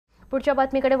पुढच्या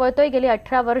बातमीकडे वळतोय. गेली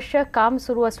 18 वर्ष काम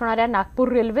सुरू असणाऱ्या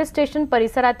नागपूर रेल्वे स्टेशन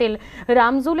परिसरातील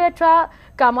रामझुल्याच्या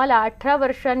कामाला 18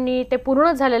 वर्षांनी ते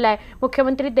पूर्ण झालेलं आहे.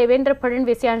 मुख्यमंत्री देवेंद्र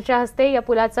फडणवीस यांच्या हस्ते या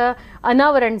पुलाचं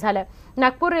अनावरण झालं.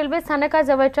 नागपूर रेल्वे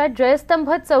स्थानकाजवळच्या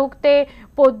जयस्तंभ चौक ते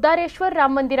पोद्दारेश्वर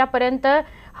राम मंदिरापर्यंत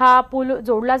हा पूल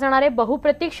जोडला जाणार आहे.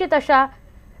 बहुप्रतीक्षित अशा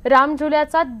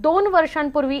रामझुल्याचा 2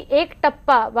 वर्षांपूर्वी एक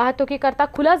टप्पा वाहतुकीकरता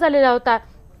खुला झालेला होता.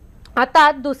 आता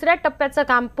दुसऱ्या टप्प्याचं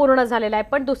काम पूर्ण झालेलं आहे.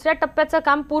 पण दुसऱ्या टप्प्याचं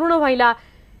काम पूर्ण व्हायला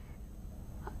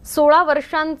 16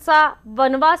 वर्षांचा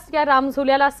वनवास या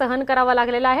रामझुल्याला सहन करावा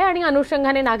लागलेला आहे आणि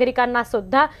अनुषंगाने नागरिकांना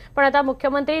सुद्धा. पण आता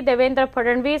मुख्यमंत्री देवेंद्र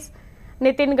फडणवीस,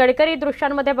 नितीन गडकरी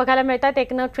दृश्यांमध्ये बघायला मिळतात,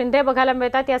 एकनाथ शिंदे बघायला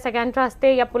मिळतात. या सगळ्यांच्या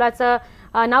हस्ते या पुलाचं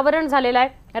अनावरण झालेलं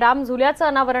आहे, रामझुल्याचं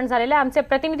अनावरण झालेलं आहे. आमचे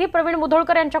प्रतिनिधी प्रवीण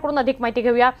मुधोळकर यांच्याकडून अधिक माहिती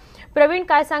घेऊया. प्रवीण,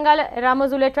 काय सांगाल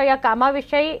रामझुल्याच्या या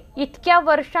कामाविषयी? इतक्या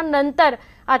वर्षांनंतर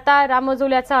आता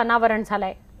रामझुल्याचं अनावरण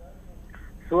झालंय.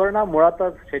 सुवर्णा,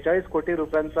 मुळातच 46 कोटी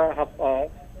रुपयांचा हा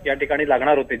या ठिकाणी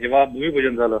लागणार होते जेव्हा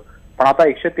भूमिपूजन झालं, पण आता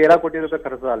 113 कोटी रुपये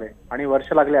खर्च झाले आणि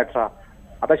वर्ष लागले 18.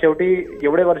 आता शेवटी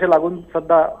एवढे वर्ष लागून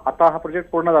सुद्धा आता हा प्रोजेक्ट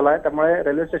पूर्ण झालाय. त्यामुळे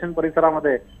रेल्वे स्टेशन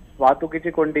परिसरामध्ये वाहतुकीची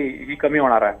कोंडी ही कमी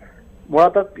होणार आहे.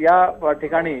 मुळातच या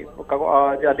ठिकाणी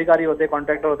जे अधिकारी होते,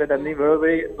 कॉन्ट्रॅक्टर होते, त्यांनी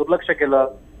वेळोवेळी दुर्लक्ष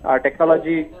केलं,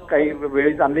 टेक्नॉलॉजी काही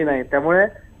वेळीच आणली नाही, त्यामुळे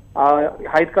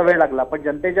हा इतका वेळ लागला. पण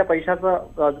जनतेच्या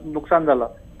पैशाचं नुकसान झालं.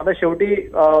 आता शेवटी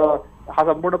हा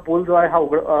संपूर्ण पूल जो आहे हा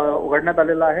उघडण्यात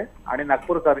आलेला आहे आणि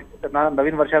नागपूरकर त्यांना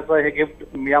नवीन वर्षाचं हे गिफ्ट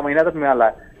या महिन्यातच मिळालं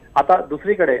आहे. आता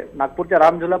दुसरीकडे नागपूरच्या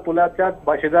रामझुला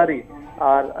पुलाच्या शेजारी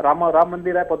राम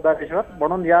मंदिर आहे पोद्दारेश्वर,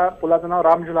 म्हणून या पुलाचं नाव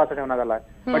रामझुला असं ठेवण्यात आलं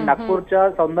आहे. पण नागपूरच्या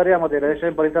सौंदर्यामध्ये रेल्वे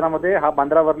स्टेशन परिसरामध्ये हा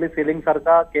बांद्रावरली सेलिंग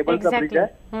सारखा केबलचा ब्रिज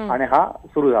आहे आणि हा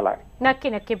सुरू झाला आहे. नक्की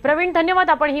नक्की प्रवीण, धन्यवाद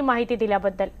आपण ही माहिती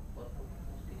दिल्याबद्दल.